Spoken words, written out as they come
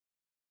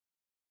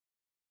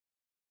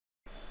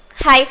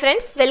Hi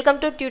friends, welcome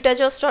to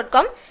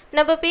tutorjobs.com.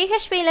 நம்ம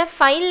PHPல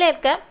ஃபைல்ல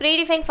இருக்க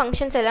predefined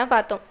functions எல்லாம்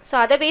பார்த்தோம். ஸோ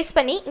அதை பேஸ்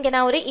பண்ணி இங்கே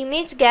நான் ஒரு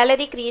இமேஜ்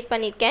கேலரி கிரியேட்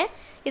பண்ணியிருக்கேன்.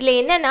 இதில்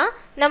என்னென்னா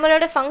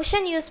நம்மளோட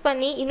ஃபங்க்ஷன் யூஸ்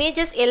பண்ணி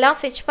இமேஜஸ் எல்லாம்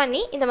ஃபெச்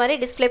பண்ணி இந்த மாதிரி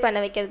டிஸ்பிளே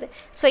பண்ண வைக்கிறது.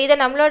 ஸோ இதை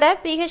நம்மளோட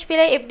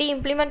PHPல எப்படி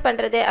இம்ப்ளிமெண்ட்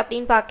பண்ணுறது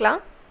அப்படின்னு பார்க்கலாம்.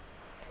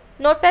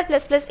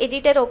 Notepad++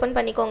 எடிட்டர் ஓப்பன்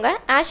பண்ணிக்கோங்க.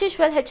 As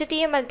usual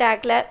HTML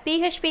tackle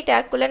PHP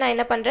டேக்குள்ளே நான்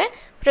என்ன பண்ணுறேன்,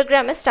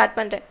 ப்ரோக்ராமை ஸ்டார்ட்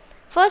பண்ணுறேன்.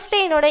 ஃபர்ஸ்ட்டு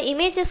என்னோட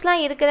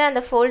இமேஜஸ்லாம் இருக்கிற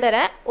அந்த ஃபோல்டரை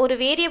ஒரு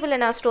வேரியபிளை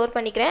நான் ஸ்டோர்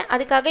பண்ணிக்கிறேன்.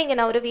 அதுக்காக இங்கே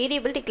நான் ஒரு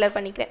வேரியபிள் டிக்ளேர்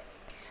பண்ணிக்கிறேன்.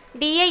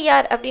 dir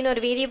அப்படின்னு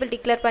ஒரு வேரியபிள்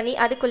டிக்ளேர் பண்ணி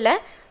அதுக்குள்ளே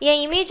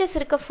என் இமேஜஸ்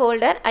இருக்க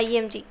ஃபோல்டர்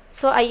img.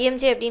 ஸோ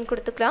img அப்படின்னு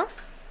கொடுத்துக்கலாம்.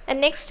 அண்ட்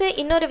நெக்ஸ்ட்டு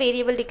இன்னொரு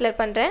வேரியபிள் டிக்ளேர்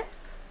பண்ணுறேன்,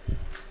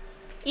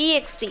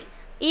 ext.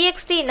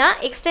 extனா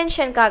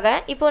எக்ஸ்டென்ஷனுக்காக.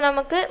 இப்போது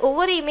நமக்கு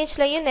ஒவ்வொரு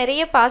இமேஜ்லையும்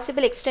நிறைய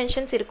பாசிபிள்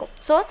எக்ஸ்டென்ஷன்ஸ் இருக்கும்.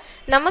 ஸோ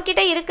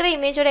நம்மக்கிட்ட இருக்கிற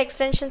இமேஜோட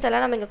எக்ஸ்டென்ஷன்ஸ்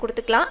எல்லாம் நம்ம இங்கே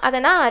கொடுத்துக்கலாம். அதை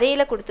நான்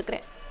அரேயில்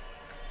கொடுத்துக்கிறேன்.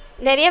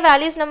 நிறைய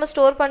வேல்யூஸ் நம்ம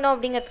ஸ்டோர் பண்ணோம்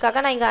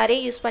அப்படிங்கிறதுக்காக நான் இங்கே அரே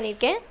யூஸ்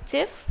பண்ணியிருக்கேன்.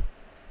 ஜிஃப்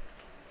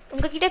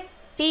உங்கள்கிட்ட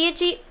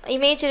png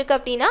இமேஜ் இருக்குது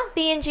அப்படின்னா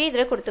png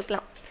இதில்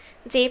கொடுத்துக்கலாம்.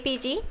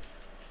 jpg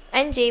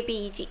and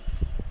jpeg.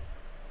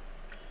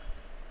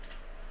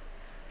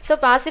 So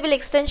possible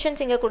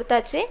extensions இங்கே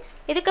கொடுத்தாச்சு.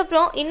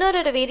 இதுக்கப்புறம் இன்னொரு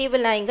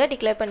வேரியபிள் நான் இங்கே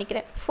டிக்ளேர்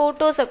பண்ணிக்கிறேன்,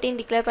 ஃபோட்டோஸ் அப்படின்னு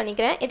டிக்ளேர்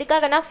பண்ணிக்கிறேன்.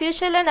 இதுக்காக நான்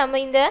ஃப்யூச்சரில் நம்ம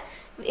இந்த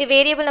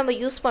வேரியபிள் நம்ம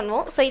யூஸ்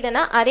பண்ணுவோம். ஸோ இதை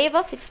நான்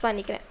அரேவாக ஃபிக்ஸ்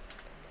பண்ணிக்கிறேன்.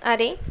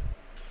 அரே.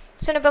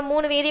 ஸோ நம்ம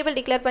 3 வேரியபிள்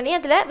டிக்ளேர் பண்ணி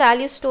அதில்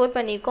வேல்யூ ஸ்டோர்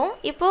பண்ணியிருக்கோம்.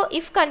 இப்போது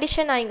இஃப்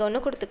கண்டிஷன் நான் இங்கே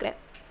ஒன்று கொடுத்துக்கிறேன்.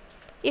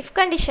 இஃப்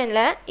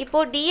கண்டிஷனில்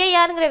இப்போது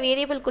dirங்கிற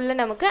வேரியபிள்குள்ளே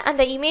நமக்கு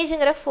அந்த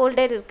இமேஜுங்கிற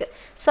ஃபோல்டர் இருக்குது.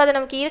 ஸோ அது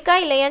நமக்கு இருக்கா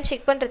இல்லையான்னு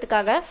செக்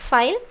பண்ணுறதுக்காக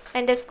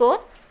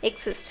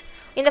file_exist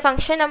இந்த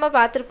ஃபங்க்ஷன் நம்ம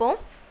பார்த்துருப்போம்.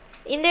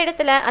 இந்த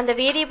இடத்துல அந்த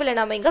வேரியபிளை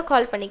நம்ம இங்கே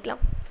கால்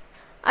பண்ணிக்கலாம்.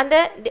 அந்த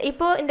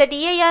இப்போது இந்த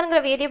dirங்கிற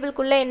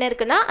வேரியபிள்குள்ளே என்ன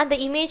இருக்குன்னா அந்த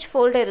இமேஜ்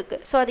ஃபோல்டர்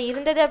இருக்குது. ஸோ அது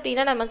இருந்தது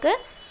அப்படின்னா நமக்கு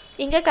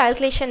இங்கே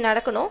கால்குலேஷன்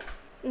நடக்கணும்.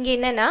 இங்கே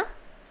என்னென்னா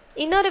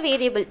இன்னொரு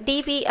வேரியபிள்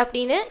db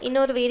அப்படின்னு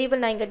இன்னொரு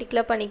வேரியபிள் நான் இங்கே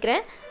டிக்ளேர்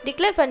பண்ணிக்கிறேன்.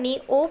 டிக்ளேர் பண்ணி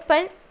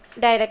ஓப்பன்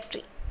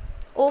டைரக்டரி,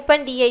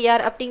 ஓப்பன் dir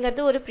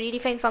அப்படிங்கிறது ஒரு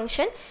ப்ரீடிஃபைன்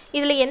ஃபங்க்ஷன்.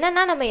 இதில்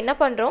என்னென்னா நம்ம என்ன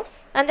பண்ணுறோம்,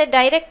 அந்த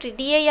டைரக்டரி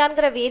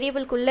dirங்கிற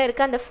வேரியபிள்குள்ளே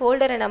இருக்க அந்த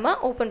ஃபோல்டரை நம்ம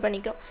ஓப்பன்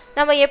பண்ணிக்கிறோம்.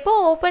 நம்ம எப்போ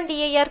ஓப்பன்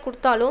dir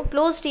கொடுத்தாலும்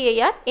க்ளோஸ்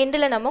dir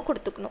எண்டில் நம்ம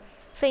கொடுத்துக்கணும்.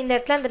 ஸோ இந்த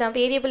இடத்துல அந்த நான்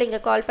வேரியபிள்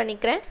இங்கே கால்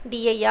பண்ணிக்கிறேன்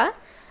dir.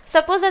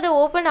 சப்போஸ் அது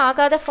ஓப்பன்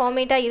ஆகாத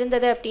ஃபார்மேட்டாக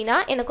இருந்தது அப்படின்னா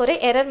எனக்கு ஒரு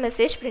எரர்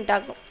மெசேஜ் பிரிண்ட்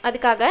ஆகும்.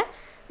 அதுக்காக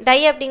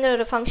die அப்படிங்கிற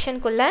ஒரு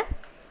ஃபங்க்ஷனுக்குள்ளே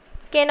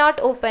cannot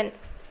open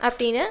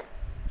அப்படின்னு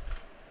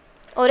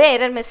ஒரு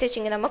எரர் மெசேஜ்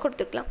இங்கே நம்ம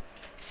கொடுத்துக்கலாம்,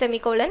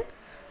 செமிகோலன்.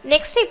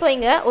 நெக்ஸ்ட் இப்போ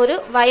இங்கே ஒரு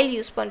while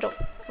யூஸ் பண்ணுறோம்.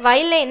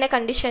 whileல என்ன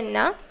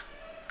கண்டிஷன்னா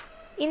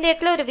இந்த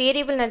இடத்துல ஒரு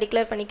வேரியபிள் நான்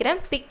டிக்ளேர்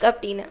பண்ணிக்கிறேன், பிக்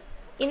அப்படின்னு.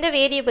 இந்த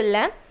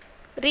வேரியபிளில்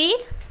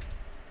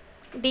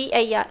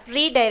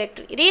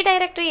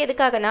ரீடைரக்டரி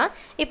எதுக்காகனா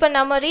இப்போ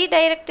நம்ம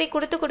ரீடைரக்டரி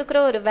கொடுக்குற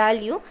ஒரு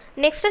வேல்யூ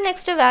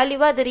நெக்ஸ்ட்டு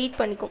வேல்யூவாக அதை ரீட்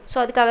பண்ணிக்கும். ஸோ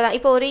அதுக்காக தான்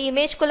இப்போ ஒரு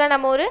இமேஜ்குள்ளே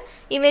நம்ம ஒரு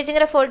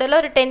இமேஜுங்கிற ஃபோல்டரில்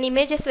ஒரு 10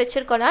 இமேஜஸ்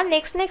வச்சுருக்கோன்னா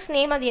நெக்ஸ்ட்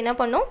நேம் அது என்ன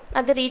பண்ணும்,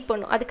 அதை ரீட்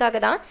பண்ணும்.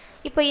 அதுக்காக தான்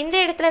இப்போ இந்த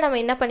இடத்துல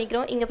நம்ம என்ன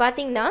பண்ணிக்கிறோம், இங்கே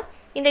பார்த்தீங்கன்னா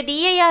இந்த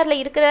dirல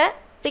இருக்கிற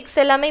பிக்ஸ்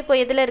எல்லாமே இப்போ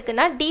எதில்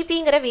இருக்குன்னா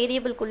dpங்கிற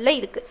வேரியபிள்குள்ளே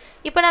இருக்குது.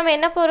 இப்போ நம்ம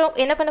என்ன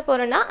பண்ண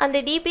போகிறோம்னா அந்த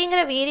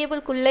dpங்கிற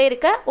வேரியபிள்குள்ளே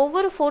இருக்க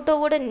ஒவ்வொரு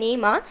ஃபோட்டோவோட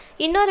நேமாக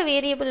இன்னொரு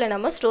வேரியபிளில்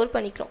நம்ம ஸ்டோர்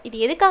பண்ணிக்கிறோம். இது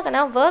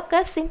எதுக்காகனா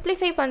ஒர்க்கை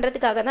சிம்பிளிஃபை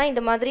பண்ணுறதுக்காக தான்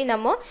இந்த மாதிரி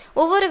நம்ம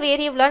ஒவ்வொரு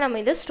வேரியபிளாக நம்ம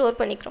இதை ஸ்டோர்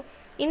பண்ணிக்கிறோம்.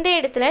 இந்த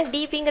இடத்துல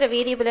dpங்கிற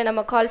வேரியபிளை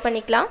நம்ம கால்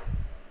பண்ணிக்கலாம்.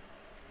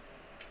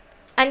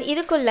 அண்ட்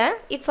இதுக்குள்ளே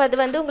இஃப்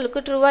அது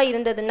உங்களுக்கு ட்ரூவாக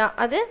இருந்ததுன்னா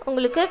அது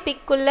உங்களுக்கு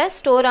பிக்குள்ளே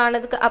ஸ்டோர்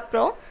ஆனதுக்கு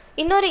அப்புறம்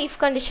இன்னொரு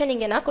இஃப் கண்டிஷன்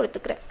இங்கே நான்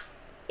கொடுத்துக்கிறேன்.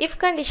 இஃப்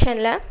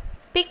கண்டிஷனில்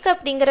பிக்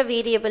அப்படிங்கிற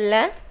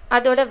வேரியபிளில்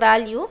அதோட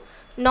value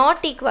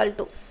not equal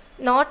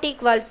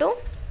to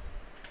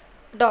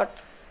dot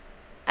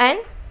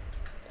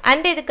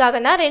and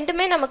இதுக்காகனா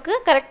ரெண்டுமே நமக்கு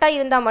கரெக்டாக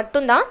இருந்தால்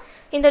மட்டும்தான்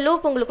இந்த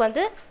லூப்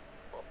உங்களுக்கு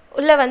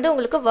உள்ளே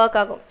உங்களுக்கு ஒர்க்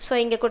ஆகும்.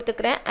 ஸோ இங்கே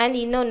கொடுத்துக்கிறேன். அண்ட்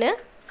இன்னொன்று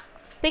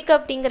பிக்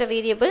அப்படிங்கிற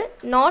variable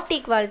not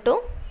equal to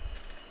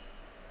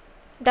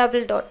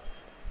double dot.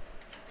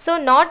 So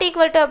not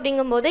equal to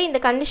அப்படிங்கும்போது இந்த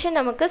கண்டிஷன்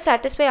நமக்கு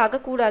சாட்டிஸ்ஃபை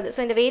ஆகக்கூடாது. ஸோ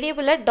இந்த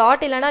வேரியபிளில்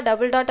டாட் இல்லைனா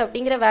டபுள் டாட்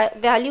அப்படிங்கிற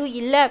வேல்யூ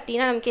இல்லை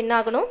அப்படின்னா நமக்கு என்ன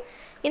ஆகணும்,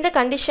 இந்த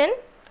கண்டிஷன்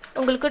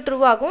உங்களுக்கு ட்ரூ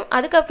ஆகும்.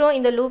 அதுக்கப்புறம்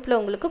இந்த லூப்பில்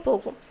உங்களுக்கு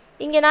போகும்.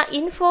 இங்கே நான்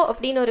இன்ஃபோ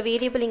அப்படின்னு ஒரு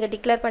வேரியபிள் இங்கே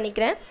டிக்ளேர்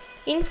பண்ணிக்கிறேன்.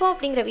 இன்ஃபோ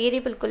அப்படிங்கிற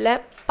வேரியபிள்குள்ளே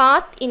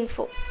பாத்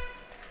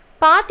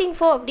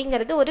இன்ஃபோ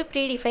அப்படிங்கிறது ஒரு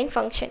ப்ரீடிஃபைன்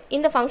ஃபங்க்ஷன்.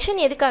 இந்த ஃபங்க்ஷன்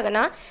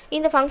எதுக்காகனா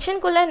இந்த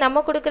ஃபங்க்ஷனுக்குள்ளே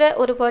நம்ம கொடுக்குற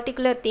ஒரு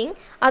பர்டிகுலர் திங்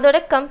அதோட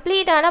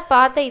கம்ப்ளீட்டான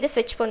பாத்தை இது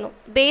ஃபெச் பண்ணும்.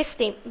 பேஸ்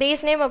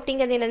நேம்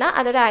அப்படிங்கிறது என்னென்னா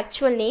அதோட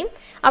ஆக்சுவல் நேம்,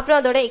 அப்புறம்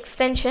அதோட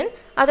எக்ஸ்டென்ஷன்,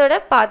 அதோட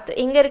பாத்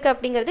எங்கே இருக்குது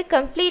அப்படிங்கிறது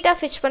கம்ப்ளீட்டாக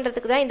ஃபெச்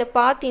பண்ணுறதுக்கு தான் இந்த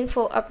பாத்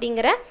இன்ஃபோ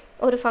அப்படிங்கிற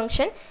ஒரு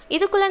ஃபங்க்ஷன்.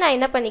 இதுக்குள்ளே நான்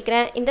என்ன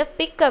பண்ணிக்கிறேன், இந்த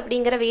பிக்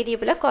அப்படிங்கிற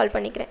வேரியபிளை கால்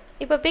பண்ணிக்கிறேன்.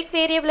 இப்போ பிக்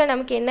வேரியபிளில்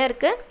நமக்கு என்ன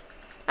இருக்குது,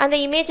 அந்த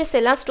இமேஜஸ்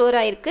எல்லாம் ஸ்டோர்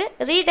ஆகிருக்கு.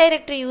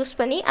 ரீடைரக்டரி யூஸ்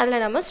பண்ணி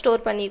அதில் நம்ம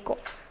ஸ்டோர்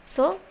பண்ணியிருக்கோம்.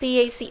 ஸோ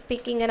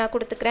பிக் இங்கே நான்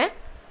கொடுத்துக்கிறேன்.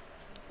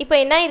 இப்போ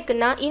என்ன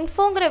இருக்குன்னா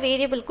இன்ஃபோங்கிற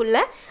வேரியபிள்குள்ள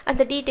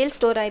அந்த டீடைல்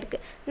ஸ்டோர் ஆயிருக்கு.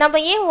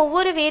 நம்ம ஏன்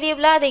ஒவ்வொரு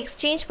வேரியபிளாக அதை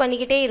எக்ஸ்சேஞ்ச்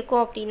பண்ணிக்கிட்டே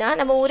இருக்கோம் அப்படின்னா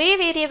நம்ம ஒரே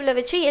வேரியபிளை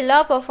வச்சு எல்லா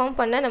பெர்ஃபார்ம்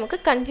பண்ண நமக்கு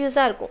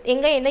கன்ஃபியூஸாக இருக்கும்.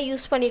 எங்கே என்ன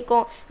யூஸ்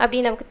பண்ணியிருக்கோம்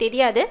அப்படின்னு நமக்கு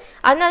தெரியாது.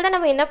 அதனால தான்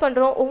நம்ம என்ன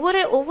பண்ணுறோம்,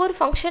 ஒவ்வொரு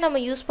ஃபங்க்ஷன்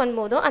நம்ம யூஸ்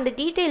பண்ணும்போதும் அந்த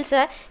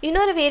டீட்டெயில்ஸை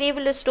இன்னொரு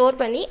வேரியபிளில் ஸ்டோர்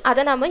பண்ணி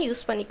அதை நம்ம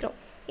யூஸ் பண்ணிக்கிறோம்.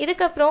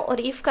 இதுக்கப்புறம்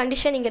ஒரு இஃப்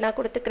கண்டிஷன் இங்கே நான்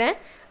கொடுத்துக்கிறேன்.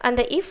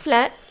 அந்த இஃப்பில்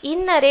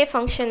இன் அரே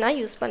ஃபங்க்ஷன் நான்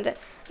யூஸ் பண்ணுறேன்.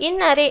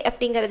 இன் அரே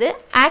அப்படிங்கிறது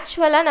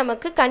ஆக்சுவலாக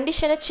நமக்கு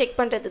கண்டிஷனை செக்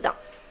பண்ணுறது தான்.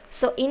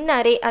 ஸோ இன்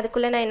அரே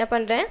அதுக்குள்ளே நான் என்ன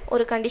பண்ணுறேன்,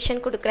 ஒரு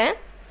கண்டிஷன் கொடுக்குறேன்.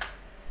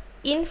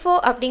 இன்ஃபோ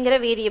அப்படிங்கிற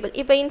வேரியபிள்.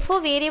 இப்போ இன்ஃபோ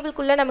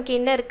வேரியபிள்குள்ளே நமக்கு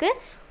என்ன இருக்குது,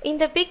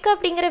 இந்த பிக்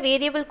அப்படிங்கிற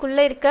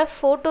வேரியபிள்குள்ளே இருக்க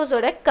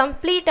ஃபோட்டோஸோட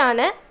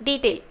கம்ப்ளீட்டான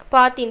டீட்டெயில்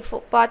பாத் இன்ஃபோ,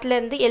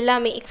 பாத்லேருந்து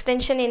எல்லாமே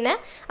எக்ஸ்டென்ஷன் என்ன,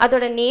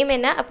 அதோட நேம்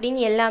என்ன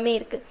அப்படின்னு எல்லாமே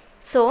இருக்குது.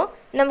 ஸோ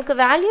நமக்கு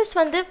வேல்யூஸ்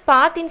வந்து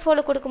பாத்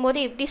இன்ஃபோவில் கொடுக்கும்போது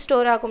எப்படி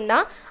ஸ்டோர் ஆகும்னா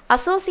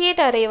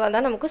அசோசியேட் அரேவாக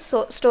தான் நமக்கு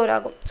ஸ்டோர்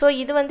ஆகும். ஸோ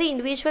இது வந்து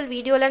இண்டிவிஜுவல்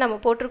வீடியோவில் நம்ம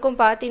போட்டிருக்கோம்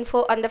பாத் இன்ஃபோ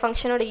அந்த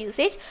ஃபங்க்ஷனோட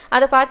யூசேஜ்.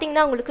 அதை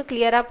பார்த்திங்கன்னா உங்களுக்கு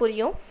கிளியராக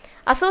புரியும்.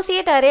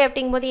 அசோசியேட் அரே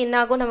அப்படிங்கும்போது என்ன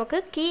ஆகும், நமக்கு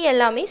கீ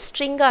எல்லாமே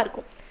ஸ்ட்ரிங்காக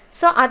இருக்கும்.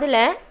 ஸோ அதில்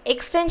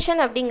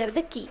எக்ஸ்டென்ஷன்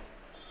அப்படிங்கிறது கீ.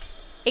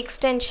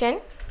 எக்ஸ்டென்ஷன்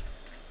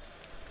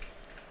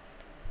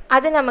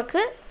அது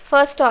நமக்கு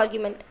ஃபர்ஸ்ட்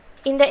ஆர்குமெண்ட்.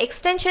 இந்த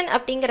எக்ஸ்டென்ஷன்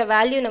அப்படிங்கிற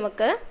வேல்யூ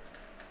நமக்கு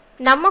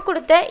நம்ம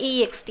கொடுத்த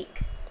இஎக்ஸ்டி.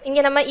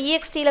 இங்கே நம்ம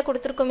இஎக்ஸ்டியில்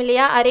கொடுத்துருக்கோம்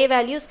இல்லையா அரே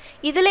வேல்யூஸ்,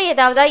 இதில்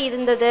ஏதாவது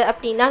இருந்தது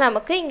அப்படின்னா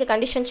நமக்கு இங்கே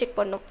கண்டிஷன் செக்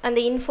பண்ணும். அந்த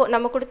இன்ஃபோ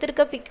நம்ம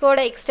கொடுத்துருக்க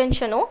பிக்கோட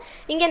எக்ஸ்டென்ஷனும்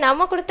இங்கே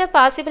நம்ம கொடுத்த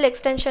பாசிபிள்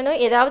எக்ஸ்டென்ஷனும்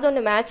ஏதாவது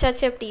ஒன்று மேட்ச்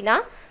ஆச்சு அப்படின்னா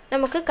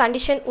நமக்கு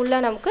கண்டிஷன் உள்ள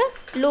நமக்கு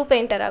லூப்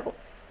என்டர் ஆகும்.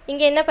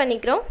 இங்கே என்ன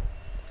பண்ணிக்கிறோம்,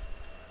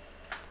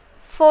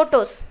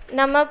 ஃபோட்டோஸ்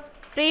நம்ம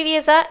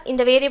ப்ரீவியஸாக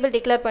இந்த வேரியபிள்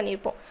டிக்ளேர்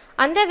பண்ணியிருப்போம்.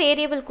 அந்த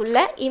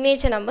வேரியபிள்குள்ளே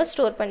இமேஜை நம்ம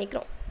ஸ்டோர்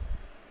பண்ணிக்கிறோம்.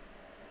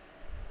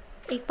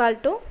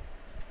 ஈக்குவல் டு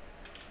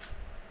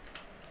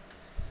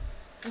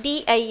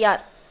dir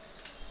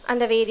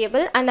அந்த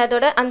வேரியபிள் அண்ட்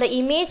அதோட அந்த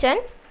இமேஜ்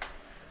அண்ட்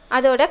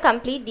அதோட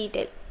கம்ப்ளீட்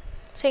டீட்டெயில்.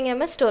 ஸோ இங்கே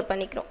நம்ம ஸ்டோர்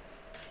பண்ணிக்கிறோம்.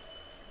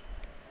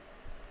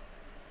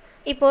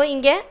 இப்போது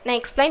இங்கே நான்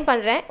எக்ஸ்பிளைன்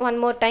பண்ணுறேன் ஒன்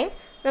மோர் டைம்.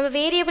 நம்ம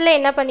வேரியபிளில்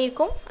என்ன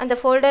பண்ணியிருக்கோம்,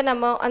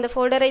 அந்த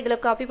ஃபோல்டரை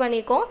இதில் காப்பி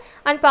பண்ணியிருக்கோம்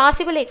அண்ட்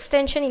பாசிபிள்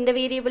எக்ஸ்டென்ஷன் இந்த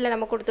வேரியபிளில்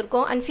நம்ம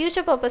கொடுத்துருக்கோம் அண்ட்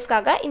ஃபியூச்சர்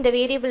பர்பஸ்க்காக இந்த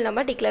வேரியபிள்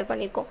நம்ம டிக்ளேர்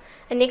பண்ணியிருக்கோம்.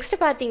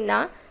 நெக்ஸ்ட்டு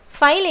பார்த்தீங்கன்னா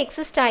ஃபைல்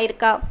எக்ஸிஸ்ட்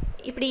ஆகிருக்கா,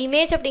 இப்படி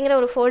இமேஜ் அப்படிங்கிற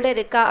ஒரு ஃபோல்டர்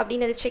இருக்கா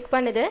அப்படின்னு அது செக்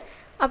பண்ணுது.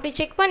 அப்படி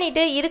செக்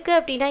பண்ணிவிட்டு இருக்குது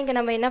அப்படின்னா இங்கே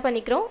நம்ம என்ன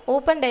பண்ணிக்கிறோம்,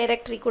 ஓப்பன்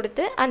டைரக்டரி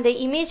கொடுத்து அந்த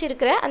இமேஜ்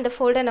இருக்கிற அந்த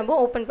ஃபோல்டர் நம்ம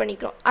ஓப்பன்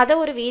பண்ணிக்கிறோம். அதை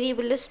ஒரு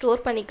வேரியபிளில்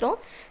ஸ்டோர் பண்ணிக்கிறோம்.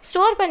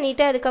 ஸ்டோர்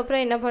பண்ணிவிட்டு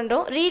அதுக்கப்புறம் என்ன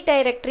பண்ணுறோம்,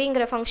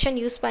 ரீடைரக்டரிங்கிற ஃபங்க்ஷன்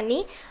யூஸ் பண்ணி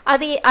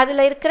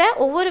அதில் இருக்கிற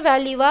ஒவ்வொரு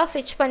வேல்யூவாக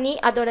ஃபிச் பண்ணி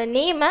அதோட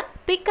நேமை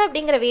பிக்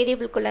அப்படிங்கிற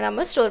வேரியபிள்குள்ளே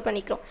நம்ம ஸ்டோர்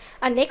பண்ணிக்கிறோம்.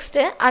 அண்ட்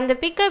நெக்ஸ்ட்டு அந்த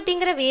பிக்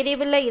அப்படிங்கிற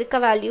வேரியபிளில் இருக்க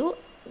வேல்யூ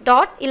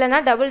டாட்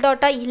இல்லைனா டபுள்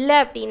டாட்டாக இல்லை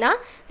அப்படின்னா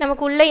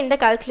நமக்கு உள்ளே இந்த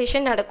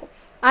கால்குலேஷன் நடக்கும்.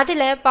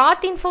 அதில்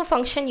பாத் இன்ஃபோ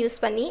ஃபங்க்ஷன் யூஸ்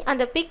பண்ணி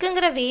அந்த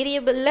பிக்குங்கிற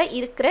வேரியபிளில்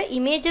இருக்கிற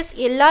இமேஜஸ்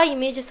எல்லா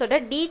இமேஜஸோட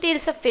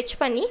டீட்டெயில்ஸை ஃபெச்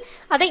பண்ணி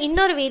அதை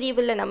இன்னொரு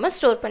வேரியபிளில் நம்ம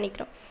ஸ்டோர்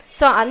பண்ணிக்கிறோம்.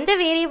 ஸோ அந்த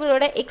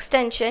வேரியபிளோட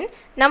எக்ஸ்டென்ஷன்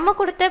நம்ம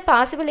கொடுத்த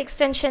பாசிபிள்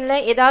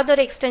எக்ஸ்டென்ஷனில் ஏதாவது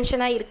ஒரு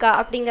எக்ஸ்டென்ஷனாக இருக்கா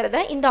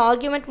அப்படிங்கிறத இந்த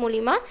ஆர்குமெண்ட்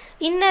மூலிமா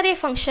இன்னரே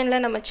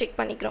ஃபங்க்ஷனில் நம்ம செக்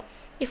பண்ணிக்கிறோம்.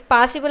 இஃப்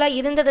பாசிபிளாக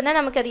இருந்ததுன்னா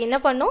நமக்கு அது என்ன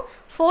பண்ணும்,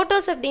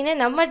 ஃபோட்டோஸ் அப்படின்னு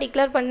நம்ம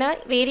டிக்ளேர் பண்ண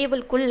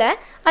வேரியபிள்குள்ளே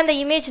அந்த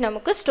இமேஜ்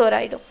நமக்கு ஸ்டோர்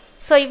ஆகிடும்.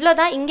 ஸோ இவ்வளோ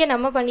தான் இங்கே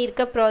நம்ம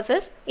பண்ணியிருக்க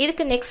ப்ராசஸ்.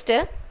 இதுக்கு நெக்ஸ்ட்டு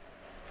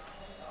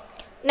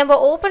நம்ம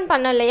ஓப்பன்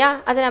பண்ணோம் இல்லையா,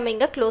 அதை நம்ம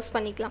இங்கே க்ளோஸ்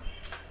பண்ணிக்கலாம்.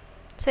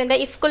 ஸோ இந்த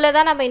இஃப்குள்ளே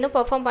தான் நம்ம இன்னும்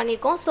பெர்ஃபார்ம்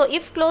பண்ணியிருக்கோம். ஸோ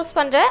இஃப் க்ளோஸ்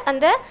பண்ணுற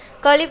அந்த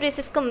கர்லி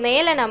பிரேசஸ்க்கு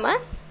மேலே நம்ம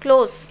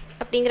க்ளோஸ்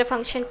அப்படிங்கிற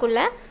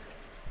ஃபங்க்ஷனுக்குள்ளே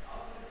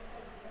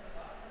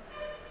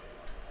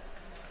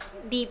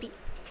டிபி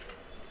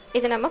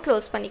இதை நம்ம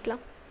க்ளோஸ்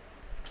பண்ணிக்கலாம்.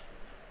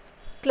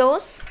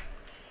 Close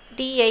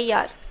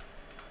dir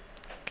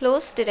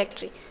close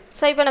directory.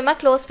 So இப்போ நம்ம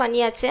க்ளோஸ்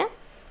பண்ணியாச்சு.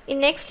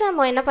 நெக்ஸ்ட்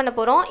நம்ம என்ன பண்ண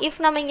போகிறோம், இஃப்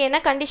நம்ம இங்கே என்ன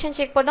கண்டிஷன்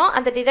செக் பண்ணோம்,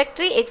 அந்த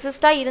டிரெக்டரி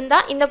எக்ஸிஸ்டாக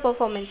இருந்தால் இந்த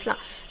பெர்ஃபார்மன்ஸ்லாம்,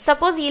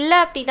 சப்போஸ் இல்லை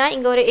அப்படின்னா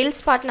இங்கே ஒரு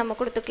எல்ஸ் பார்ட் நம்ம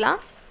கொடுத்துக்கலாம்.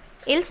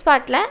 எல்ஸ்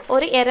பார்ட்டில்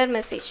ஒரு எரர்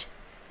மெசேஜ்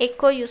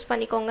எக்கோ யூஸ்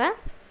பண்ணிக்கோங்க.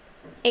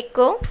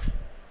 எக்கோ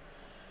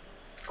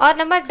ஆர்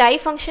நம்ம டை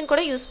ஃபங்க்ஷன்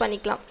கூட யூஸ்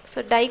பண்ணிக்கலாம்.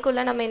 ஸோ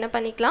டைக்குள்ளே நம்ம என்ன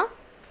பண்ணிக்கலாம்,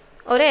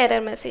 ஒரு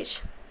error message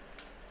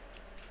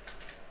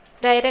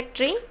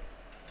directory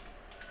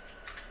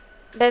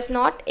does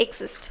not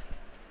exist.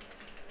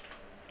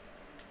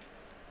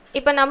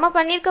 இப்போ நம்ம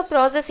பண்ணியிருக்க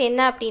ப்ராசஸ்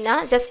என்ன அப்படின்னா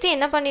ஜஸ்ட்டு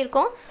என்ன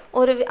பண்ணியிருக்கோம்,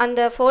 ஒரு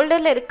அந்த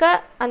ஃபோல்டரில் இருக்க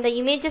அந்த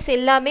இமேஜஸ்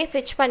எல்லாமே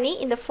ஃபெச் பண்ணி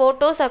இந்த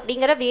ஃபோட்டோஸ்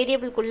அப்படிங்கிற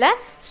வேரியபிள்குள்ளே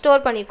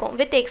ஸ்டோர் பண்ணியிருக்கோம்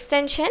வித்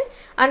எக்ஸ்டென்ஷன்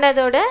அண்ட்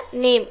அதோட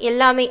நேம்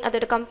எல்லாமே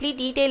அதோட கம்ப்ளீட்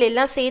டீட்டெயில்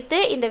எல்லாம் சேர்த்து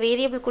இந்த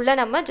வேரியபிள்குள்ளே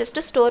நம்ம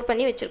ஜஸ்ட்டு ஸ்டோர்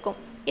பண்ணி வச்சுருக்கோம்.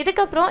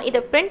 இதுக்கப்புறம்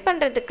இதை பிரிண்ட்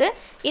பண்ணுறதுக்கு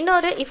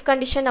இன்னொரு இஃப்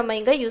கண்டிஷன் நம்ம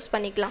இங்கே யூஸ்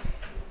பண்ணிக்கலாம்.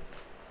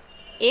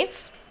 இஃப்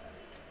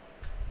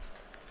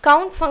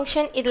கவுண்ட்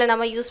ஃபங்க்ஷன் இதில்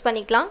நம்ம யூஸ்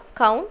பண்ணிக்கலாம்.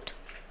 கவுண்ட்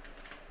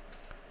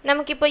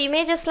நமக்கு இப்போ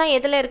இமேஜஸ்லாம்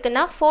எதில்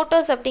இருக்குன்னா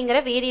ஃபோட்டோஸ் அப்படிங்கிற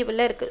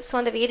வேரியபிளில் இருக்குது. ஸோ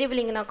அந்த வேரியபிள்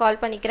இங்கே நான் கால்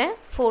பண்ணிக்கிறேன்.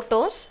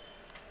 ஃபோட்டோஸ்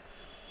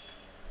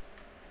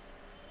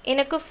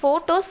எனக்கு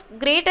ஃபோட்டோஸ்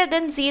கிரேட்டர்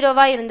தென்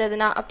 0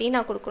 இருந்ததுன்னா அப்படின்னு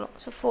நான் கொடுக்கணும்.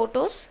 ஸோ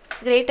ஃபோட்டோஸ்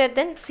கிரேட்டர்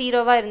தென்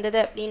 0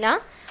 இருந்தது அப்படின்னா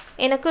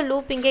எனக்கு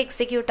லூப் இங்கே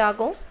எக்ஸிக்யூட்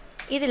ஆகும்.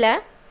 இதில்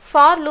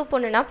ஃபார் லூப்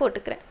ஒன்று நான்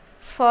போட்டுக்கிறேன்.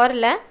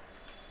 ஃபாரில்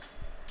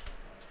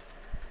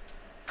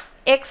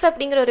x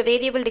அப்படிங்கிற ஒரு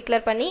வேரியபிள்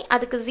டிக்ளேர் பண்ணி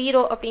அதுக்கு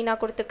 0 அப்படின்னு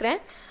நான் கொடுத்துக்கிறேன்.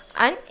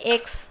 அண்ட்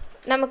x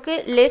நமக்கு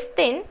லெஸ்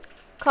தென்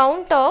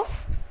கவுண்ட் ஆஃப்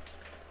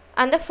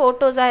அந்த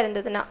ஃபோட்டோஸாக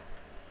இருந்ததுன்னா,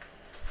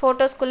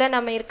 ஃபோட்டோஸ்குள்ளே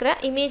நம்ம இருக்கிற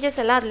இமேஜஸ்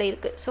எல்லாம் அதில்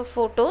இருக்குது. ஸோ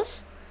ஃபோட்டோஸ்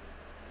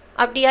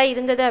அப்படியா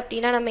இருந்தது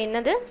அப்படின்னா நம்ம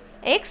என்னது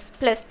எக்ஸ்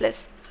ப்ளஸ்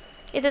ப்ளஸ்.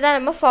 இதுதான்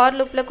நம்ம ஃபார்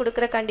லூப்பில்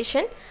கொடுக்குற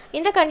கண்டிஷன்.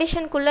 இந்த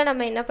கண்டிஷனுக்குள்ளே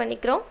நம்ம என்ன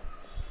பண்ணிக்கிறோம்,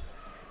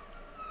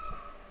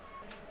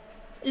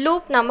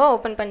 லூப் நம்ம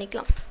ஓப்பன்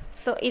பண்ணிக்கலாம்.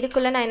 ஸோ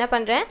இதுக்குள்ளே நான் என்ன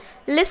பண்ணுறேன்,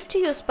 லிஸ்ட்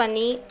யூஸ்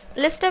பண்ணி,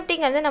 லிஸ்ட்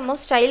அப்படிங்கிறது நம்ம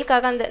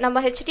ஸ்டைலுக்காக அந்த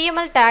நம்ம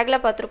HTML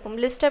டேக்கில் பார்த்துருப்போம்.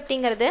 லிஸ்ட்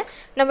அப்படிங்கிறது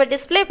நம்ம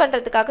டிஸ்பிளே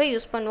பண்ணுறதுக்காக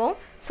யூஸ் பண்ணுவோம்.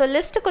 ஸோ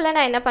லிஸ்ட்டுக்குள்ளே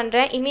நான் என்ன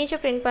பண்ணுறேன், இமேஜை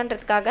பிரிண்ட்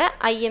பண்ணுறதுக்காக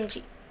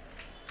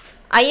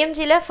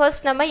ஐஎம்ஜியில்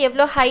ஃபர்ஸ்ட் நம்ம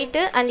எவ்வளோ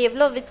ஹைட்டு அண்ட்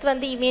எவ்வளோ வித்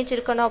வந்து இமேஜ்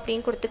இருக்கணும்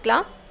அப்படின்னு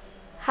கொடுத்துக்கலாம்.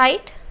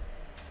 ஹைட்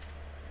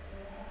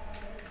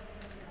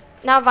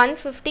நான்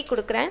 150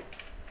 கொடுக்குறேன்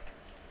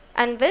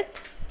அண்ட் வித்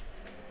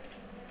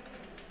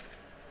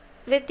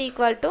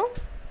ஈக்குவல் டு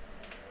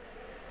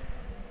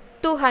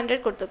 200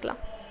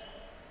 கொடுத்துக்கலாம்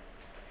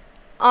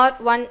ஆர்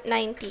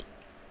 190.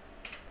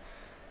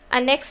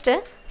 அண்ட் நெக்ஸ்ட்டு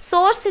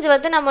சோர்ஸ் இது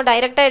வந்து நம்ம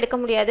டைரெக்டாக எடுக்க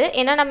முடியாது,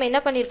 ஏன்னா நம்ம என்ன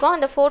பண்ணியிருக்கோம்,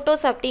 அந்த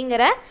ஃபோட்டோஸ்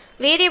அப்படிங்கிற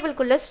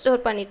வேரியபிள்குள்ளே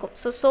ஸ்டோர் பண்ணியிருக்கோம்.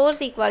 ஸோ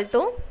சோர்ஸ் ஈக்குவல்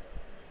டு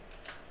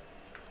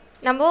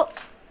நம்ம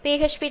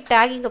PHP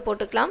டேக் இங்கே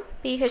போட்டுக்கலாம்.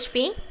 PHP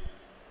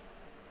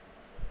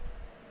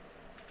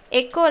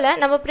எக்கோவில்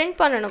நம்ம பிரிண்ட்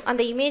பண்ணணும்,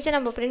 அந்த இமேஜை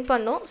நம்ம பிரிண்ட்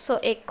பண்ணணும். ஸோ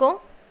எக்கோ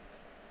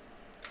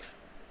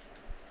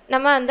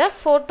நம்ம அந்த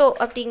ஃபோட்டோ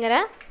அப்படிங்கிற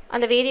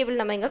அந்த வேரியபிள்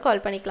நம்ம இங்கே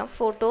கால் பண்ணிக்கலாம்.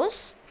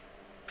 ஃபோட்டோஸ்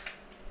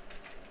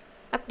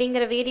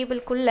அப்படிங்கிற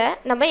வேரியபிள்குள்ளே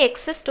நம்ம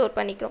எக்ஸை ஸ்டோர்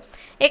பண்ணிக்கிறோம்.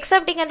 எக்ஸ்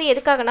அப்படிங்கிறது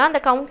எதுக்காகனா அந்த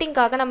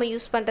கவுண்டிங்காக நம்ம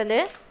யூஸ் பண்ணுறது.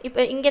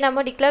 இப்போ இங்கே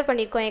நம்ம டிக்ளேர்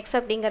பண்ணியிருக்கோம் எக்ஸ்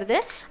அப்படிங்கிறது.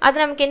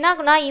 அது நமக்கு என்ன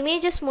ஆகுனா,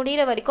 இமேஜஸ்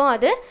முடிகிற வரைக்கும்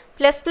அது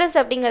ப்ளஸ் ப்ளஸ்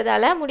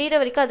அப்படிங்கிறதால முடிகிற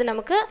வரைக்கும் அது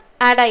நமக்கு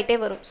ஆட் ஆகிட்டே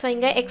வரும். ஸோ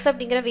இங்கே எக்ஸ்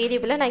அப்படிங்கிற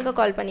வேரியபிளை நான் இங்கே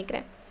கால்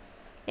பண்ணிக்கிறேன்,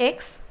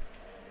 எக்ஸ்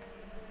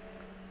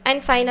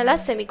அண்ட் ஃபைனலாக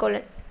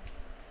செமிகோலன்.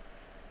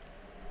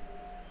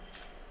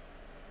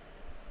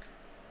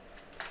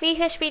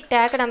 PHP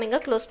டேக் நம்ம இங்கே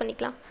க்ளோஸ்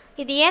பண்ணிக்கலாம்.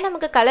 இது ஏன்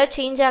நமக்கு கலர்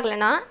சேஞ்ச்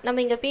ஆகலைன்னா,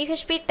 நம்ம இங்கே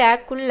PHP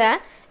டேக்குள்ளே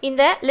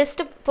இந்த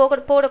லிஸ்ட்டு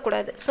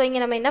போடக்கூடாது. ஸோ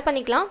இங்கே நம்ம என்ன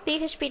பண்ணிக்கலாம்,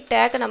 PHP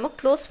டேக்கை நம்ம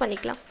க்ளோஸ்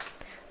பண்ணிக்கலாம்.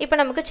 இப்போ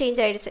நமக்கு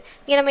சேஞ்ச் ஆகிடுச்சு.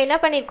 இங்கே நம்ம என்ன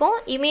பண்ணியிருக்கோம்,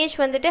 இமேஜ்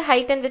வந்துட்டு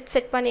ஹைட் அண்ட் வித்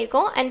செட்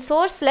பண்ணியிருக்கோம் அண்ட்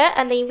சோர்ஸில்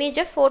அந்த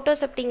இமேஜை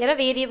ஃபோட்டோஸ் அப்படிங்கிற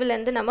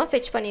வேரியபிள்லேருந்து நம்ம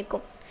ஃபெச்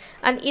பண்ணியிருக்கோம்.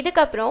 அண்ட்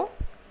இதுக்கப்புறம்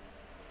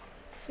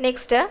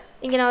நெக்ஸ்ட்டு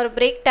இங்கே நான் ஒரு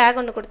பிரேக் டேக்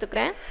ஒன்று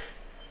கொடுத்துக்கிறேன்.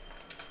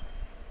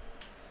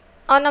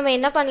 நம்ம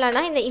என்ன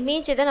பண்ணலான்னா, இந்த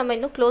இமேஜ் இதை நம்ம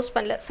இன்னும் க்ளோஸ்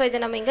பண்ணல. ஸோ இதை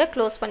நம்ம இங்கே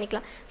க்ளோஸ்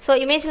பண்ணிக்கலாம். ஸோ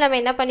இமேஜில் நம்ம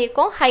என்ன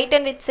பண்ணியிருக்கோம், ஹைட்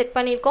அண்ட் வித் செட்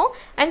பண்ணியிருக்கோம்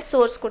அண்ட்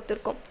சோர்ஸ்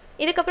கொடுத்துருக்கோம்.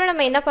 இதுக்கப்புறம்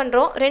நம்ம என்ன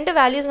பண்ணுறோம், 2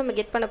 வேல்யூஸ் நம்ம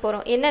கெட் பண்ண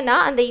போகிறோம். என்னென்னா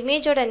அந்த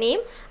இமேஜோட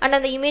நேம் அண்ட்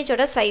அந்த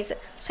இமேஜோட சைஸ்.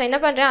 ஸோ என்ன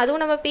பண்ணுறேன்,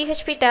 அதுவும் நம்ம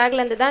PHP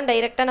டேக்லேருந்து தான்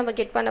டைரெக்டாக நம்ம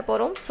கெட் பண்ண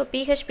போகிறோம். ஸோ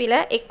PHPயில்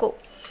எக்கோ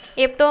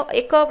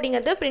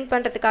அப்படிங்கிறது பிரிண்ட்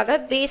பண்ணுறதுக்காக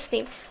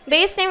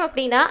பேஸ் நேம்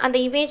அப்படின்னா அந்த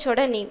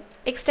இமேஜோட நேம்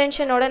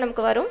எக்ஸ்டென்ஷனோட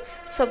நமக்கு வரும்.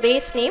 ஸோ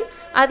பேஸ் நேம்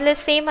அதில்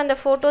சேம் அந்த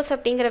ஃபோட்டோஸ்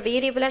அப்படிங்கிற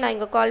வேரியபிளை நான்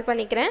இங்கே கால்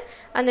பண்ணிக்கிறேன்.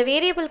 அந்த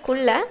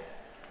வேரியபிள்குள்ளே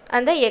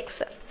அந்த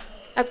எக்ஸ்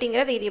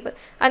அப்படிங்கிற வேரியபிள்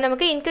அது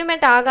நமக்கு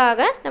இன்க்ரிமெண்ட் ஆக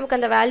ஆக நமக்கு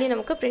அந்த வேல்யூ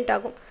நமக்கு பிரிண்ட்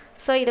ஆகும்.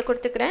 ஸோ இதை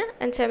கொடுத்துக்கிறேன்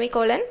அண்ட்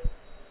செமிகோலன்.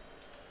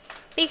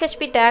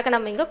 PHP டேக்கை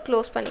நம்ம இங்கே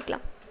க்ளோஸ்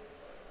பண்ணிக்கலாம்.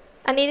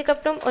 அண்ட்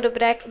இதுக்கப்புறம் ஒரு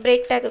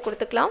பிரேக் டேக்கை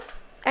கொடுத்துக்கலாம்.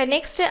 அண்ட்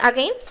நெக்ஸ்ட்டு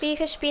அகைன்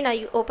PHP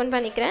நான் ஓப்பன்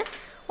பண்ணிக்கிறேன்.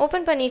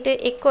 ஓப்பன் பண்ணிவிட்டு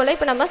எக்கோவில்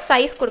இப்போ நம்ம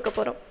சைஸ் கொடுக்க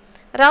போகிறோம்.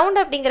 ரவுண்ட்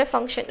அப்படிங்கிற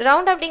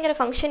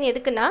ஃபங்க்ஷன்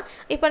எதுக்குன்னா,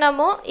 இப்போ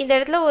நம்ம இந்த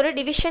இடத்துல ஒரு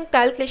டிவிஷன்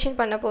கால்குலேஷன்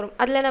பண்ண போகிறோம்.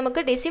 அதில்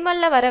நமக்கு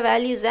டெசிமலில் வர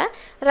வேல்யூஸை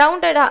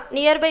ரவுண்டடாக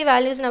நியர்பை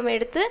வேல்யூஸ் நம்ம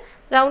எடுத்து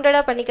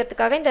ரவுண்டடாக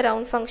பண்ணிக்கிறதுக்காக இந்த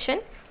ரவுண்ட்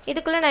ஃபங்க்ஷன்.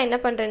 இதுக்குள்ளே நான் என்ன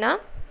பண்ணுறேன்னா,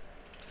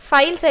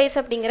 ஃபைல் சைஸ்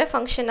அப்படிங்கிற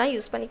ஃபங்க்ஷன் நான்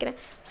யூஸ் பண்ணிக்கிறேன்.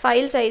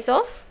 ஃபைல் சைஸ்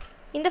ஆஃப்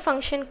இந்த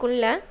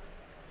ஃபங்க்ஷனுக்குள்ளே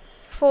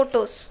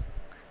ஃபோட்டோஸ்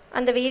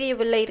அந்த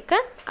வேரியபிளில் இருக்க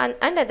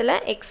அண்ட் அதில்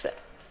எக்ஸ்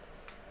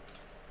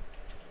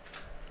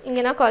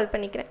இங்கே நான் கால்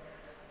பண்ணிக்கிறேன்.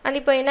 அண்ட்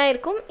இப்போ என்ன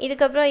இருக்கும்,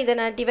 இதுக்கப்புறம் இதை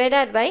நான்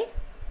டிவைடட் பை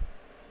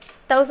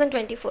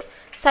 1024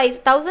 சைஸ்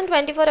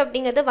 1024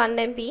 அப்படிங்கிறது 1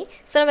 MB.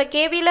 ஸோ நம்ம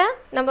கேபியில்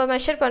நம்ம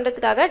மெஷர்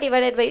பண்ணுறதுக்காக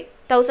டிவைடட் பை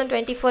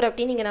 1024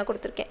 அப்படின்னு இங்கே நான்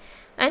கொடுத்துருக்கேன்.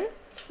 அண்ட்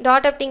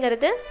டாட்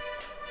அப்படிங்கிறது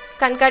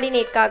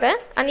கன்கார்டினேட்காக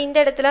அண்ட் இந்த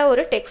இடத்துல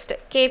ஒரு டெக்ஸ்ட்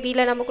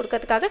கேபியில் நம்ம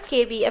கொடுக்கறதுக்காக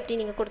கேபி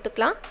அப்படின்னு நீங்கள்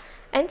கொடுத்துக்கலாம்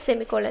அண்ட்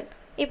செமிகோலன்.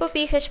 இப்போ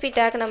PHP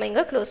டேக் நம்ம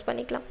இங்கே க்ளோஸ்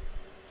பண்ணிக்கலாம்.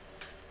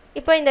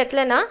 இப்போ இந்த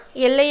இடத்துல நான்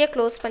எல்லையை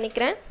க்ளோஸ்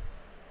பண்ணிக்கிறேன்.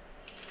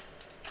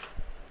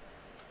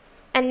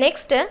 அண்ட்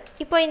நெக்ஸ்ட்டு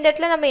இப்போ இந்த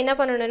இடத்துல நம்ம என்ன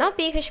பண்ணணும்னா,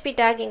 PHP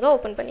டேக் இங்கே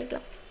ஓப்பன்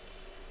பண்ணிக்கலாம்.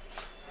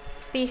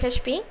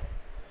 PHP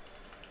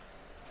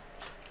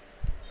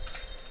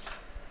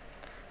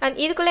அண்ட்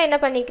இதுக்குள்ளே என்ன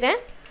பண்ணிக்கிறேன்,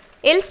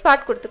 எல்ஸ்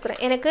பார்ட் கொடுத்துக்கிறேன்.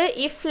 எனக்கு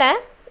இஃப்பில்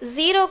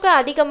 0க்கு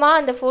அதிகமாக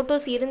அந்த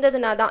ஃபோட்டோஸ்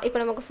இருந்ததுனா தான், இப்போ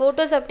நமக்கு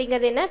ஃபோட்டோஸ்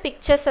அப்படிங்கிறது என்ன,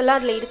 பிக்சர்ஸ் எல்லாம்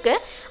அதில்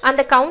இருக்குது,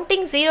 அந்த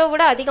கவுண்டிங் 0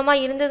 விட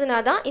அதிகமாக இருந்ததுனா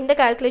தான் இந்த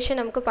கால்குலேஷன்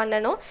நமக்கு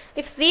பண்ணணும்.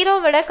 இஃப் 0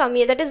 விட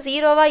கம்மி, அதாவது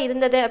 0வாக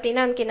இருந்தது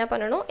அப்படின்னா நமக்கு என்ன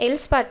பண்ணணும்,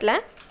 எல்ஸ் பார்ட்டில்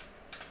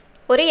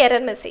ஒரு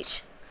எரர் மெசேஜ்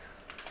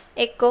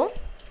எக்கோ.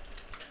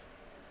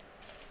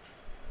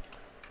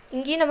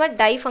 இங்கேயும் நம்ம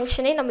டை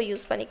ஃபங்க்ஷனே நம்ம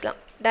யூஸ் பண்ணிக்கலாம்.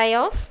 Tie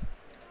of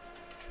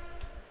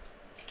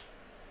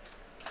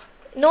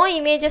no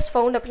images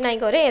found அப்படின்னு நான்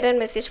இங்கே ஒரு எரர்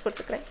மெசேஜ்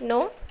கொடுத்துக்கிறேன். நோ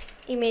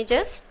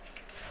images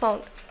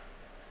found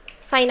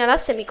ஃபைனலாக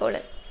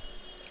செமிகோலன்.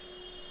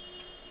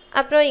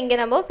 அப்புறம் இங்கே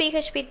நம்ம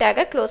PHP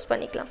டேகை க்ளோஸ்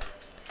பண்ணிக்கலாம்.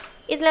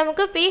 இதில்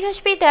நமக்கு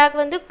PHP டேக்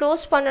வந்து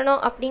க்ளோஸ் பண்ணணும்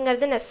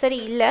அப்படிங்கிறது நெசசரி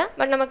இல்லை.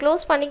 பட் நம்ம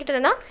க்ளோஸ்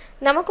பண்ணிக்கிட்டோன்னா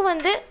நமக்கு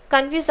வந்து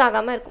கன்ஃபியூஸ்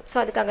ஆகாமல் இருக்கும். ஸோ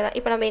அதுக்காக தான்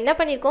இப்போ நம்ம என்ன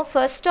பண்ணியிருக்கோம்,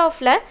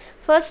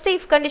 ஃபர்ஸ்ட்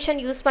இஃப் கண்டிஷன்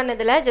யூஸ்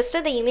பண்ணதில் ஜஸ்ட்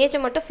அந்த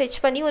இமேஜை மட்டும் ஃபெச்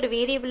பண்ணி ஒரு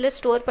வேரியபிளில்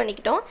ஸ்டோர்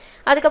பண்ணிக்கிட்டோம்.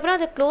 அதுக்கப்புறம்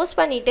அதை க்ளோஸ்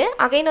பண்ணிவிட்டு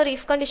அகைன் ஒரு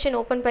இஃப் கண்டிஷன்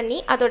ஓப்பன் பண்ணி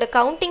அதோட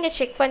கவுண்டிங்கை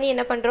செக் பண்ணி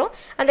என்ன பண்ணுறோம்,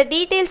 அந்த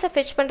டீட்டெயில்ஸை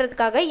ஃபெச்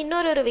பண்ணுறதுக்காக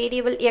இன்னொரு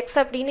வேரியபிள்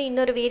எக்ஸ் அப்படின்னு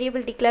இன்னொரு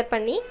வேரியபிள் டிக்ளேர்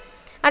பண்ணி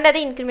அண்ட் அதை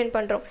இன்க்ரிமெண்ட்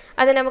பண்ணுறோம்.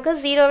 அது நமக்கு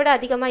 0 விட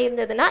அதிகமாக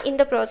இருந்ததுன்னா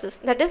இந்த ப்ராசஸ்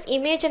தட் இஸ்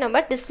இமேஜை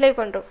நம்ம டிஸ்பிளே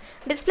பண்ணுறோம்.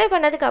 டிஸ்பிளே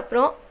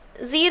பண்ணதுக்கப்புறம்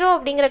 0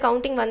 அப்படிங்கிற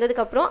கவுண்டிங்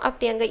வந்ததுக்கப்புறம்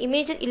அப்படி அங்கே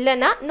இமேஜ்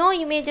இல்லைன்னா நோ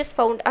இமேஜஸ்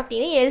ஃபவுண்ட்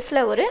அப்படின்னு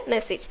எல்ஸில் ஒரு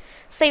மெசேஜ்.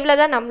 ஸோ இவ்வளோ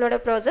தான்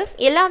நம்மளோட ப்ராசஸ்.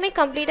 எல்லாமே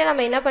கம்ப்ளீட்டாக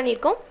நம்ம என்ன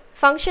பண்ணியிருக்கோம்,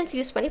 ஃபங்க்ஷன்ஸ்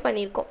யூஸ்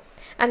பண்ணியிருக்கோம்.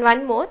 அண்ட்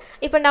ஒன் மோர்,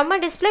 இப்போ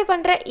நம்ம டிஸ்பிளே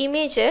பண்ணுற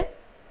இமேஜை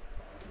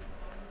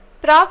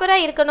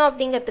ப்ராப்பராக இருக்கணும்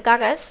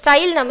அப்படிங்கிறதுக்காக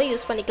ஸ்டைல் நம்ம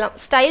யூஸ் பண்ணிக்கலாம்.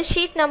 ஸ்டைல்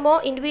ஷீட் நம்ம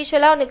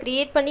இண்டிவிஜுவலாக ஒன்று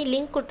க்ரியேட் பண்ணி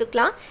லிங்க்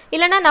கொடுத்துக்கலாம்.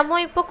 இல்லைனா நம்ம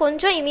இப்போ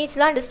கொஞ்சம் இமேஜ்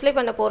தான் டிஸ்பிளே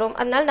பண்ண போகிறோம்,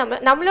 அதனால்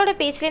நம்மளோட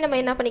பேஜ்லேயே நம்ம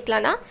என்ன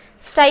பண்ணிக்கலாம்னா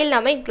ஸ்டைல்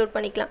நம்ம இன்க்ளூட்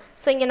பண்ணிக்கலாம்.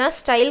 ஸோ இங்கே நான்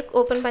ஸ்டைல்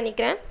ஓப்பன்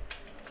பண்ணிக்கிறேன்.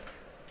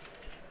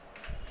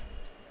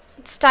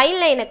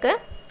 ஸ்டைலில் எனக்கு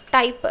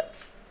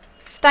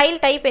ஸ்டைல்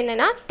டைப்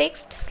என்னென்னா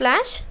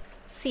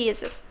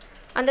text/css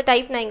அந்த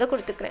டைப் நான் இங்கே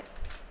கொடுத்துக்கிறேன்.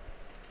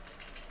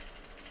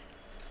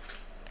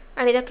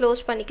 அண்ட் இதை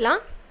க்ளோஸ்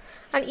பண்ணிக்கலாம்.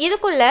 அண்ட்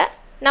இதுக்குள்ளே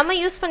நம்ம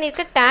யூஸ்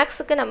பண்ணியிருக்க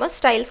டேக்ஸுக்கு நம்ம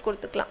ஸ்டைல்ஸ்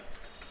கொடுத்துக்கலாம்.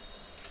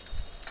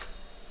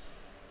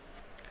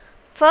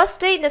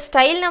 ஃபர்ஸ்ட்டு இந்த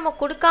ஸ்டைல் நம்ம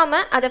கொடுக்காம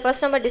அதை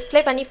ஃபர்ஸ்ட் நம்ம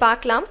டிஸ்பிளே பண்ணி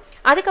பார்க்கலாம்.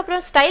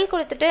 அதுக்கப்புறம் ஸ்டைல்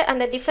கொடுத்துட்டு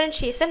அந்த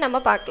டிஃப்ரென்ஷியேஷனை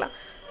நம்ம பார்க்கலாம்.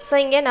 ஸோ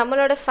இங்கே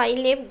நம்மளோட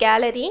ஃபைல் நேம்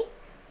கேலரி.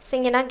 ஸோ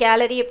இங்கே நான்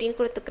கேலரி அப்படின்னு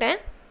கொடுத்துக்கிறேன்.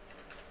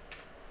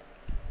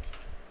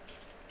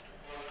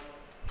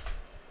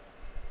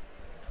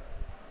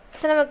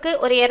 ஸோ நமக்கு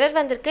ஒரு எரர்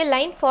வந்திருக்கு.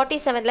 லைன்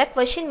 47ல்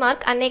question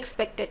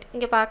unexpected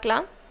இங்கே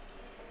பார்க்கலாம்.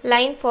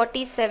 லைன்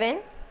 47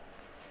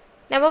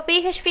 நம்ம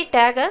PHP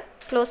டேகை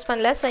க்ளோஸ்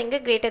பண்ணல. ஸோ இங்கே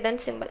கிரேட்டர் தென்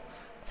சிம்பிள்.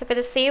 ஸோ இப்போ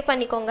இதை சேவ்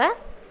பண்ணிக்கோங்க.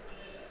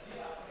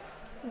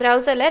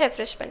 ப்ரௌசரில்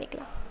ரெஃப்ரெஷ்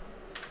பண்ணிக்கலாம்.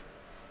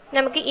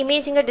 நமக்கு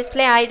இமேஜ் இங்கே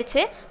டிஸ்பிளே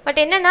ஆகிடுச்சு.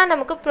 பட் என்னென்னா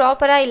நமக்கு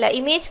ப்ராப்பராக இல்லை,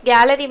 இமேஜ்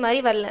கேலரி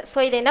மாதிரி வரல. ஸோ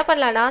இதை என்ன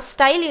பண்ணலான்னா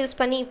ஸ்டைல் யூஸ்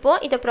பண்ணி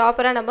இப்போது இதை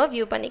ப்ராப்பராக நம்ம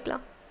வியூ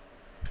பண்ணிக்கலாம்.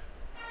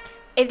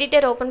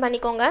 எடிட்டர் ஓப்பன்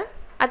பண்ணிக்கோங்க.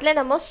 அதில்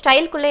நம்ம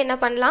ஸ்டைல்குள்ளே என்ன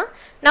பண்ணலாம்,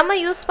 நம்ம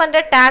யூஸ் பண்ணுற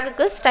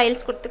டேகுக்கு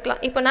ஸ்டைல்ஸ்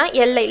கொடுத்துக்கலாம். இப்போ நான்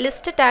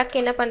லிஸ்ட்டு டேக்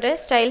என்ன பண்ணுறேன்,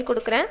 ஸ்டைல்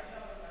கொடுக்குறேன்.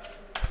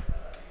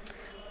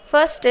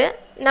 ஃபர்ஸ்ட்டு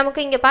நமக்கு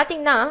இங்கே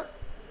பார்த்திங்கன்னா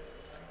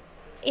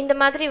இந்த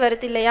மாதிரி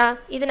வருது இல்லையா,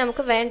 இது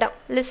நமக்கு வேண்டாம்.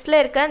 லிஸ்ட்டில்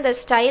இருக்க அந்த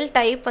ஸ்டைல்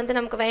டைப் வந்து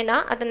நமக்கு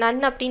வேண்டாம். அதை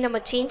நன் அப்படின்னு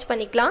நம்ம சேஞ்ச்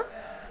பண்ணிக்கலாம்.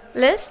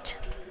 List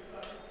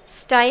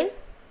style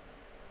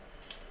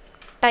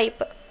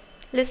type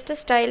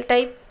style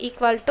type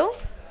equal to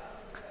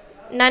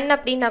நன்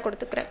அப்படின்னு நான்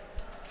கொடுத்துக்கிறேன்.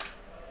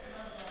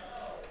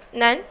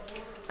 நன்.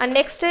 அண்ட்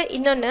நெக்ஸ்ட்டு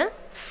இன்னொன்று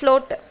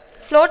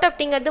ஃப்ளோட்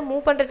அப்படிங்கிறது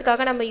மூவ்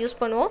பண்ணுறதுக்காக நம்ம யூஸ்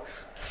பண்ணுவோம்.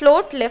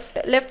 ஃப்ளோட்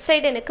லெஃப்ட்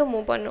சைடு எனக்கு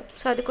மூவ் பண்ணணும்.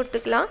 ஸோ அது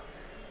கொடுத்துக்கலாம்.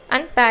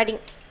 அண்ட்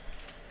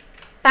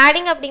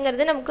பேடிங்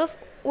அப்படிங்கிறது நமக்கு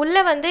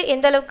உள்ளே வந்து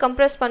எந்த அளவுக்கு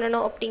கம்ப்ரெஸ்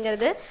பண்ணணும்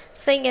அப்படிங்கிறது.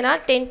 ஸோ இங்கே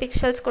நான் 10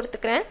 பிக்சல்ஸ்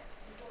கொடுத்துக்கிறேன்.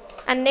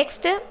 And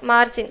next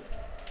margin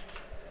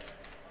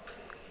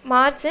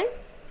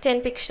 10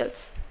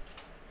 pixels.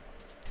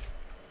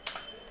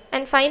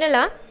 And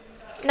ஃபைனலாக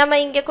நம்ம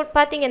இங்கே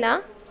பார்த்திங்கன்னா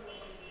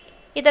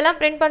இதெல்லாம்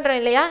பிரிண்ட் பண்ணுறோம்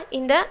இல்லையா,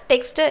 இந்த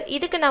டெக்ஸ்ட்டு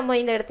இதுக்கு நம்ம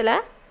இந்த இடத்துல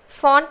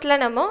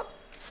ஃபாண்ட்டில் நம்ம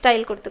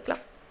ஸ்டைல்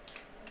கொடுத்துக்கலாம்.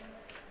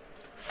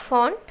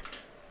 Font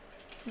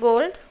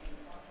bolt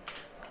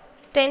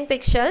 10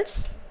 pixels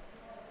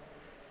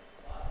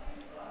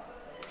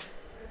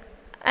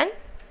and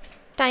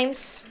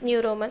times new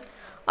Roman.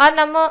 R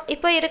நம்ம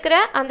இப்போ இருக்கிற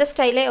அந்த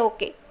ஸ்டைலே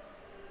ஓகே.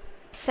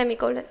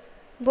 செமிகோலன்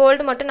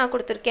போல்டு மட்டும் நான்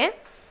கொடுத்துருக்கேன்.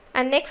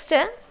 அண்ட்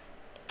நெக்ஸ்ட்டு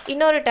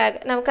இன்னொரு டேக்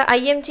நமக்கு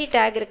IMG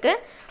டேக்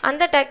இருக்குது.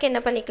 அந்த டேக் என்ன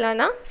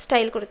பண்ணிக்கலாம்னா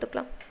ஸ்டைல்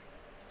கொடுத்துக்கலாம்.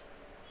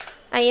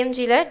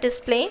 IMGயில்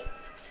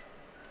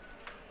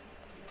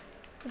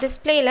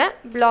டிஸ்பிளேயில்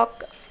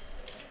பிளாக்.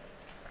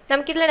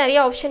 நமக்கு இதில் நிறைய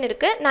ஆப்ஷன்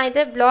இருக்குது. நான்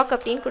இதை பிளாக்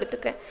அப்படின்னு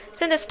கொடுத்துக்கிறேன்.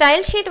 ஸோ இந்த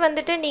ஸ்டைல் ஷீட்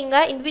வந்துட்டு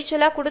நீங்கள்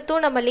இண்டிவிஜுவலாக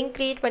கொடுத்தும் நம்ம லிங்க்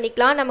க்ரியேட்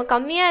பண்ணிக்கலாம். நம்ம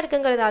கம்மியாக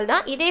இருக்குங்கிறதால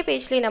தான் இதே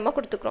பேஜ்லேயே நம்ம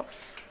கொடுத்துக்குறோம்.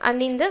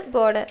 அண்ட் இந்த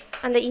பார்டர்,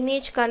 அந்த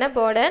இமேஜ்க்கான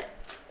பார்டர்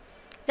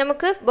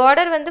நமக்கு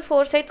பார்டர் வந்து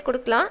 4 சைட்ஸ்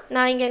கொடுக்கலாம்.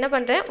 நான் இங்கே என்ன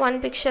பண்ணுறேன் 1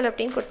 பிக்சல்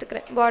அப்படின்னு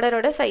கொடுத்துக்கிறேன்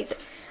பார்டரோட சைஸு.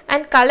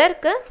 அண்ட்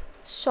கலருக்கு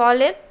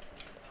சாலிட்,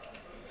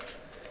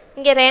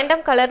 இங்கே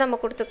ரேண்டம் கலர் நம்ம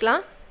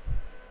கொடுத்துக்கலாம்.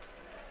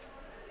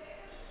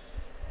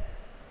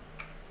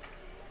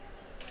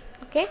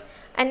 ஓகே.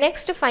 அண்ட்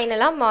நெக்ஸ்ட்டு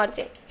ஃபைனலாக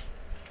மார்ஜின்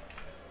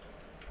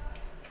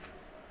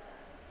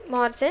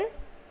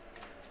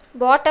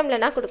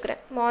பாட்டமில் நான்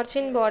கொடுக்குறேன்.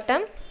 மார்ஜின்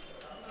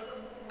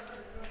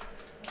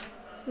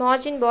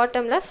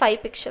பாட்டமில்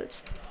 5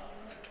 பிக்சல்ஸ்.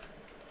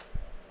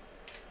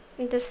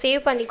 இதை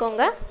சேவ்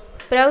பண்ணிக்கோங்க.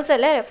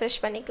 ப்ரௌசரில் ரெஃப்ரெஷ்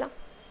பண்ணிக்கலாம்.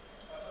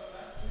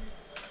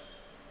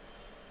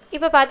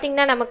 இப்போ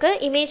பார்த்தீங்கன்னா நமக்கு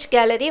இமேஜ்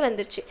கேலரி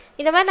வந்துருச்சு.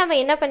 இந்த மாதிரி நம்ம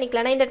என்ன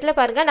பண்ணிக்கலாம்னா இந்த இடத்துல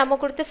பாருங்கள் நம்ம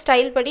கொடுத்த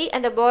ஸ்டைல் படி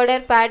அந்த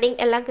பார்டர் பேடிங்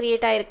எல்லாம்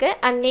க்ரியேட் ஆகிருக்கு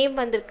அண்ட் நேம்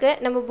வந்திருக்கு.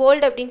 நம்ம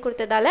போல்டு அப்படின்னு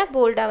கொடுத்ததால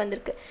போல்டாக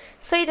வந்திருக்கு.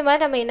 ஸோ இது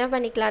மாதிரி நம்ம என்ன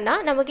பண்ணிக்கலாம்னா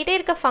நம்மக்கிட்டே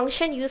இருக்க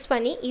ஃபங்க்ஷன் யூஸ்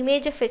பண்ணி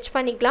இமேஜை ஃபெச்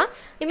பண்ணிக்கலாம்.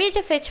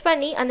 இமேஜை ஃபெச்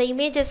பண்ணி அந்த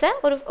இமேஜஸை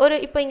ஒரு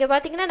இப்போ இங்கே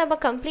பார்த்தீங்கன்னா நம்ம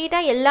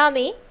கம்ப்ளீட்டாக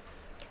எல்லாமே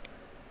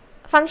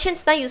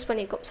ஃபங்க்ஷன்ஸ் தான் யூஸ்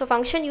பண்ணியிருக்கோம். ஸோ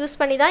ஃபங்க்ஷன் யூஸ்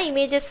பண்ணி தான்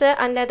இமேஜஸை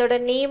அண்ட் அதோட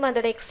நேம்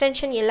அதோட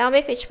எக்ஸ்டென்ஷன் எல்லாமே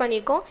ஃபெச்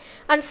பண்ணியிருக்கோம்.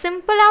 அண்ட்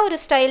சிம்பிளாக ஒரு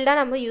ஸ்டைல் தான்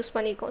நம்ம யூஸ்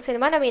பண்ணியிருக்கோம். ஸோ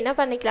இந்த மாதிரி நம்ம என்ன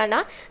பண்ணிக்கலாம்னா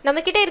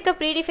நம்மக்கிட்ட இருக்க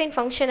ப்ரீடிஃபைன்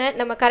ஃபங்க்ஷனை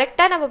நம்ம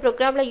கரெக்டாக நம்ம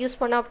ப்ரோக்ராமில் யூஸ்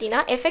பண்ணோம்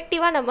அப்படின்னா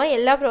எஃபெக்டிவாக நம்ம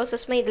எல்லா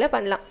ப்ராசஸுமே இதில்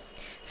பண்ணலாம்.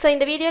 ஸோ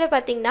இந்த வீடியோவில்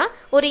பார்த்தீங்கன்னா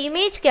ஒரு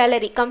இமேஜ்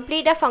கேலரி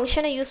கம்ப்ளீட்டாக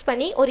ஃபங்க்ஷனை யூஸ்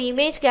பண்ணி ஒரு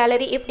இமேஜ்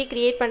கேலரி எப்படி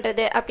க்ரியேட்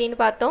பண்ணுறது அப்படின்னு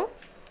பார்த்தோம்.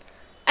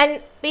 அண்ட்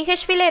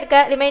PHPயில் இருக்க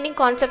ரிமைனிங்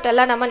கான்செப்ட்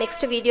எல்லாம் நம்ம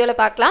நெக்ஸ்ட் வீடியோவில்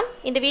பார்க்கலாம்.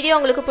 இந்த வீடியோ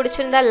உங்களுக்கு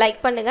பிடிச்சிருந்தால் லைக்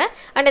பண்ணுங்கள்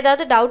அண்ட்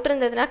ஏதாவது டவுட்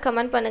இருந்ததுன்னா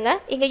கமெண்ட் பண்ணுங்கள்.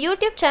 எங்கள்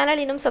யூடியூப்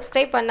சேனல் இன்னும்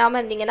சப்ஸ்கிரைப் பண்ணாமல்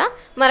இருந்தீங்கன்னா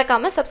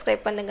மறக்காமல்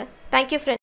சப்ஸ்கிரைப் பண்ணுங்கள். Thank you friends.